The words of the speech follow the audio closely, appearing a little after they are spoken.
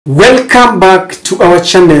Welcome back to our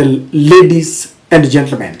channel, ladies and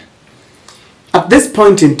gentlemen. At this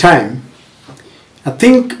point in time, I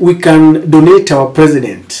think we can donate our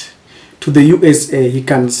president to the USA. He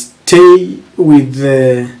can stay with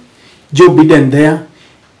Joe Bidden there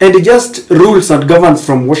and he just rules and governs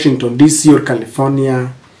from Washington, D.C. or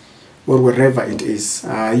California or wherever it is.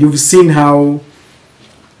 You've seen how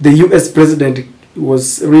the US president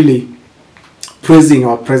was really praising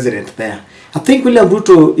our president there. I think William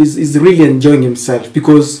Ruto is really enjoying himself,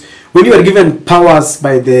 because when you are given powers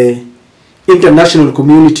by the international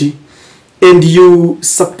community and you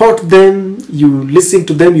support them, you listen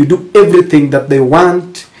to them, you do everything that they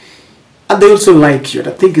want, and they also like you, I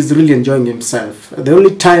think he's really enjoying himself. The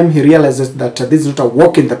only time he realizes that this is not a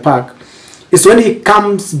walk in the park is when he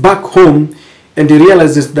comes back home and he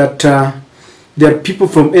realizes that there are people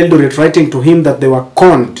from Eldoret writing to him that they were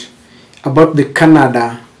conned about the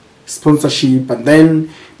Canada sponsorship, and then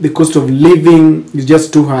the cost of living is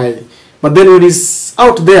just too high. But then when he's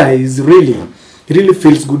out there, he really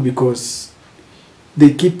feels good, because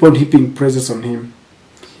they keep on heaping praises on him.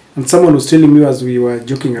 And someone was telling me as we were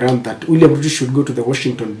joking around that William Ruto should go to the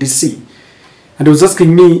Washington DC, and he was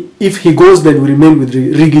asking me if he goes then we remain with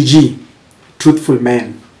Rigi G, truthful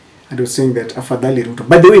man. And he was saying that afadhali Ruto.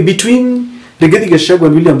 By the way, between Rigathi Gachagua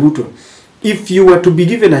and William Ruto, if you were to be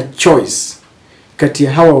given a choice kati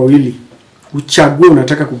ya hawa wawili, uchague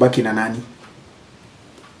unataka kubaki na nani?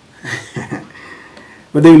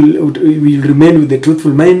 Whether will remain with the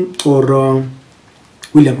truthful man or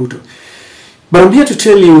William Ruto. But I'm here to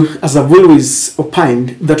tell you, as I've always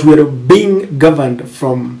opined, that we are being governed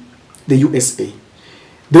from the USA.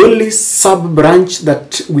 The only sub-branch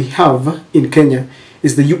that we have in Kenya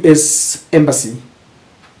is the US Embassy,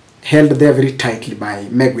 held there very tightly by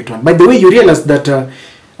Meg Whitman. By the way, you realize that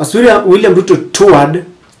as William Ruto toured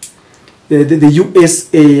the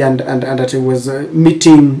USA and that he was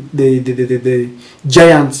meeting the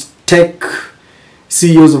giants, tech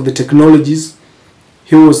CEOs of the technologies,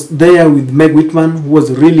 he was there with Meg Whitman, who was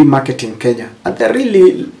really marketing Kenya. And they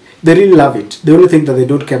really love it. The only thing that they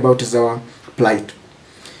don't care about is our plight.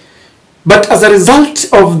 But as a result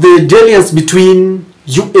of the dalliance between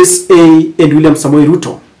USA and William Samoei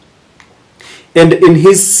Ruto, and in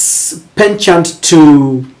his penchant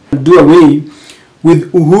to do away with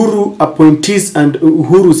Uhuru appointees and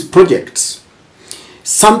Uhuru's projects,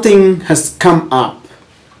 something has come up.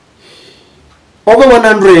 Over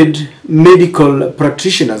 100 medical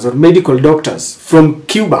practitioners or medical doctors from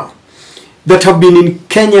Cuba that have been in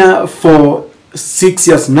Kenya for 6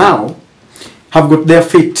 years now have got their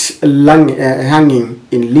feet hanging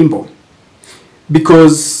in limbo,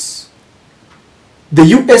 because the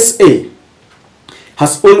USA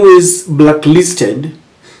has always blacklisted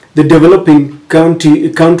the developing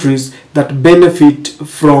countries that benefit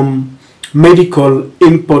from medical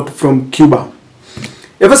import from Cuba.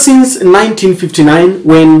 Ever since 1959,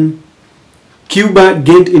 when Cuba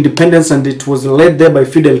gained independence and it was led there by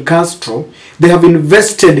Fidel Castro, they have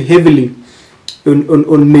invested heavily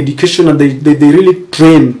on medication, and they really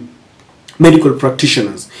train medical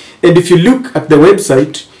practitioners. And if you look at the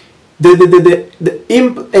website,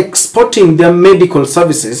 exporting their medical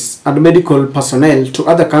services and medical personnel to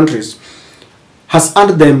other countries has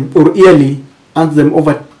earned them, or yearly earned them,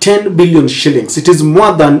 over 10 billion shillings. It is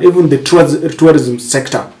more than even the tourism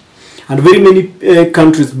sector, and very many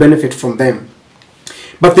countries benefit from them.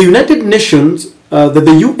 But the United Nations,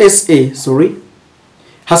 the USA,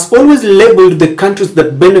 has always labeled the countries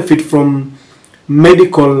that benefit from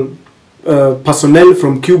medical personnel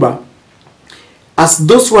from Cuba as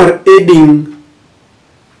those who are aiding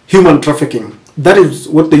human trafficking. That is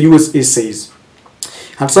what the USA says.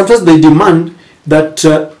 And sometimes they demand that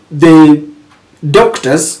the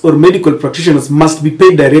doctors or medical practitioners must be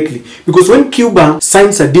paid directly. Because when Cuba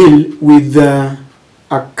signs a deal with a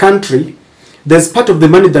country, there's part of the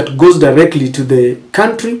money that goes directly to the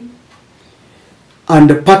country,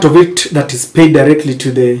 and a part of it that is paid directly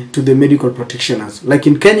to the medical practitioners. Like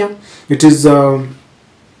in Kenya, it is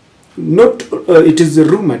it is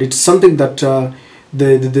rumored, it's something that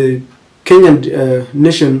the Kenyan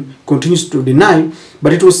nation continues to deny,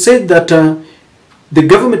 but it was said that the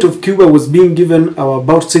government of Cuba was being given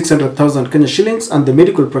about 600,000 Kenya shillings, and the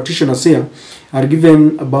medical practitioners here are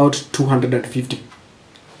given about 250.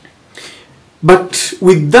 But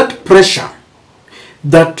with that pressure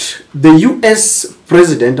that the US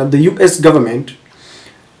president and the US government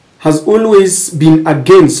has always been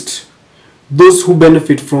against those who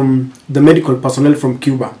benefit from the medical personnel from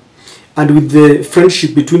Cuba, and with the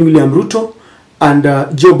friendship between William Ruto and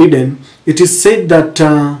Joe Bidden, it is said that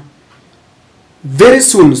very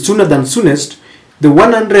soon, sooner than soonest, the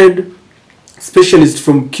 100 specialists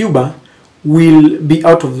from Cuba will be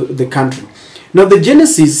out of the country. Now, the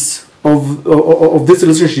genesis of this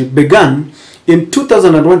relationship began in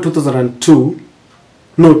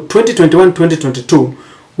 2021-2022,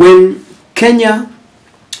 when Kenya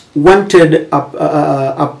wanted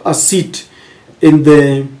a seat in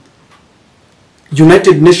the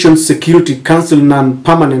United Nations Security Council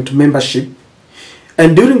non-permanent membership.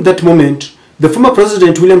 And during that moment, the former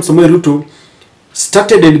President William Samoei Ruto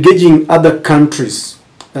started engaging other countries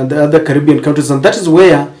and the other Caribbean countries, and that is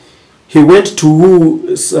where he went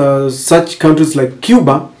to such countries like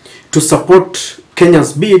Cuba to support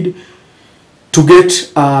Kenya's bid to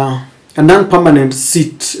get a non-permanent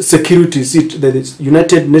security seat, the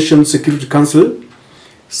United Nations Security Council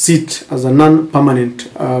seat as a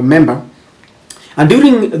non-permanent member. And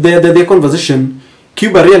during their conversation,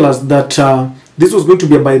 Cuba realized that this was going to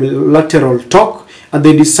be a bilateral talk, and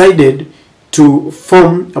they decided to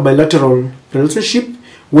form a bilateral relationship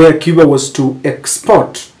where Cuba was to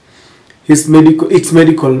export its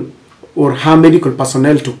medical or her medical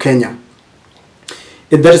personnel to Kenya.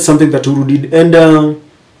 And that is something that Uhuru did. And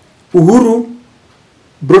Uhuru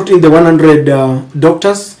brought in the 100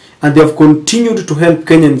 doctors, and they have continued to help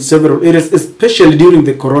Kenya in several areas, especially during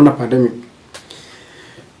the corona pandemic.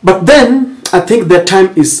 But then, I think their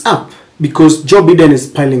time is up because Joe Bidden is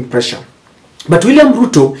piling pressure. But William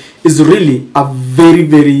Ruto is really a very,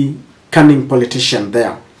 very cunning politician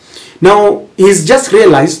there. Now, he's just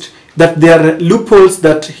realized that there are loopholes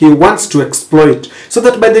that he wants to exploit, so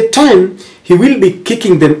that by the time he will be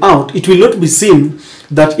kicking them out, it will not be seen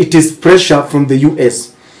that it is pressure from the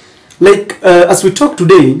US. Like, as we talk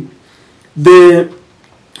today, the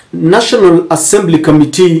National Assembly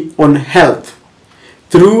Committee on Health,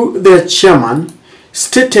 through their chairman,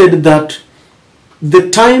 stated that the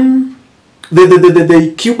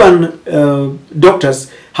Cuban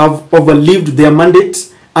doctors have overlived their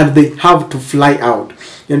mandates and they have to fly out.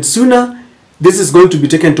 And sooner, this is going to be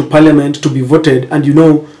taken to Parliament to be voted, and you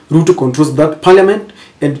know Ruto controls that Parliament,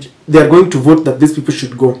 and they are going to vote that these people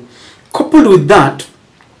should go. Coupled with that,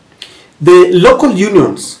 the local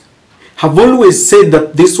unions have always said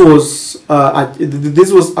that this was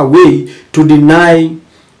a way to deny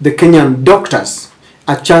the Kenyan doctors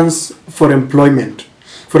a chance for employment.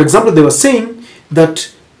 For example, they were saying that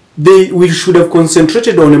we should have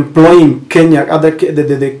concentrated on employing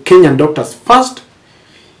the Kenyan doctors first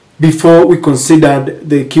before we considered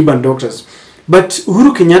the Cuban doctors. But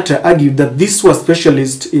Uhuru Kenyatta argued that these were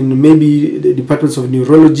specialists in maybe the departments of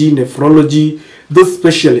neurology, nephrology, those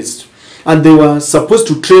specialists. And they were supposed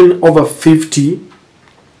to train over 50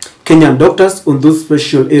 Kenyan doctors on those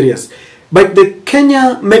special areas. But the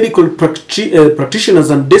Kenya Medical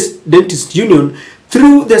Practitioners and Dentists Union,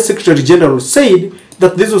 through their Secretary General, said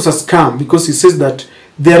that this was a scam because he says that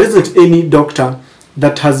there isn't any doctor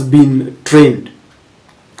that has been trained.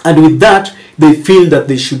 And with that, they feel that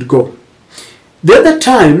they should go. The other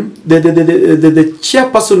time, the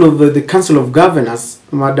chairperson of the Council of Governors,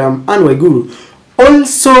 Madam Anne Waiguru,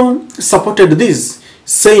 also supported this,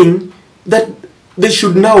 saying that they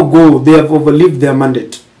should now go, they have overlived their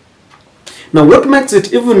mandate. Now, what makes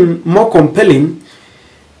it even more compelling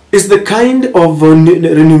is the kind of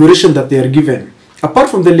remuneration that they are given. Apart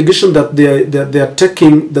from the allegation that they are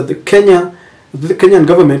taking, that the Kenyan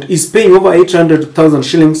government is paying over 800,000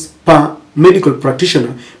 shillings per medical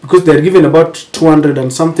practitioner, because they are given about 200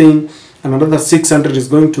 and something, and another 600 is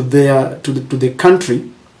going to the country.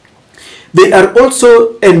 They are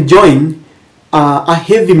also enjoying a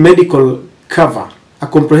heavy medical cover, a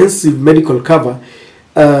comprehensive medical cover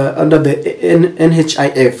under the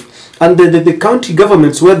NHIF. And the county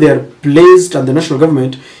governments where they are placed, and the national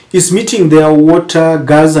government is meeting their water,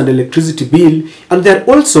 gas and electricity bill, and they are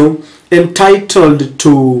also entitled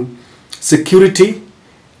to security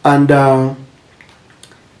and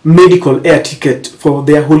medical air ticket for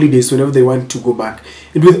their holidays whenever they want to go back.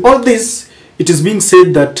 And with all this, it is being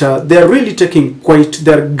said that they are really taking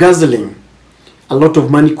they are guzzling a lot of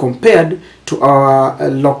money compared to our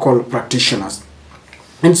local practitioners.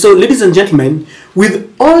 And so, ladies and gentlemen,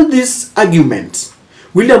 with all these arguments,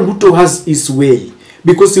 William Ruto has his way,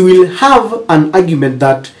 because he will have an argument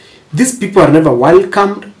that these people are never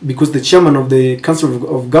welcomed, because the chairman of the Council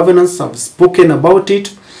of Governors have spoken about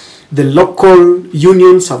it. The local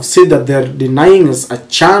unions have said that they are denying us a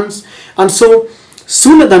chance. And so,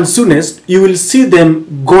 sooner than soonest, you will see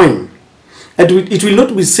them going. And it will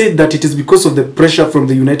not be said that it is because of the pressure from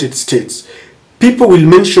the United States. People will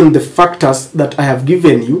mention the factors that I have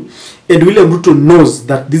given you, and William Ruto knows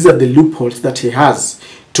that these are the loopholes that he has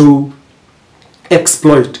to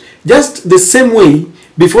exploit. Just the same way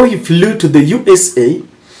before he flew to the USA,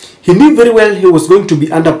 he knew very well he was going to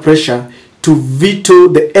be under pressure to veto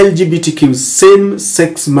the LGBTQ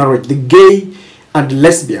same-sex marriage, the gay and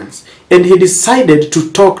lesbians. And he decided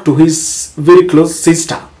to talk to his very close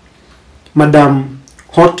sister, Madam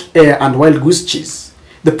Hot Air and Wild Goose Cheese,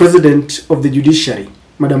 the president of the judiciary,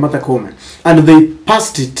 Madam Martha Koome. And they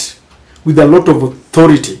passed it with a lot of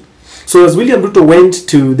authority. So as William Ruto went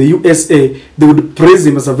to the USA, they would praise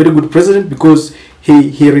him as a very good president because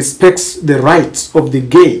he respects the rights of the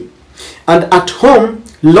gay. And at home,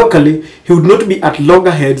 locally, he would not be at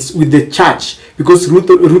loggerheads with the church because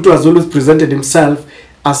Ruto has always presented himself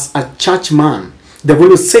as a church man. They've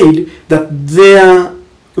always said that their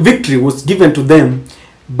victory was given to them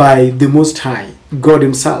by the Most High, God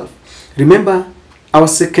himself. Remember, our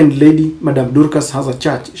second lady, Madam Dorcas, has a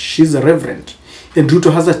church. She's a reverend. And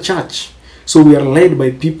Ruto has a church. So we are led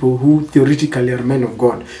by people who theoretically are men of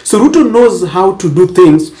God. So Ruto knows how to do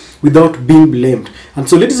things without being blamed. And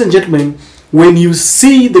so, ladies and gentlemen, when you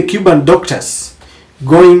see the Cuban doctors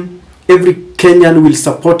going, every Kenyan will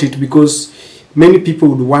support it because many people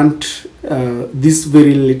would want these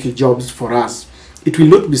very little jobs for us. It will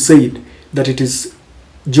not be said that it is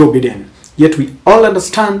Joe Bidden. Yet we all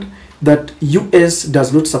understand that US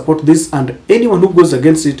does not support this, and anyone who goes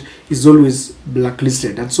against it is always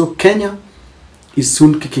blacklisted. And so Kenya is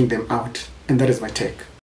soon kicking them out. And that is my take.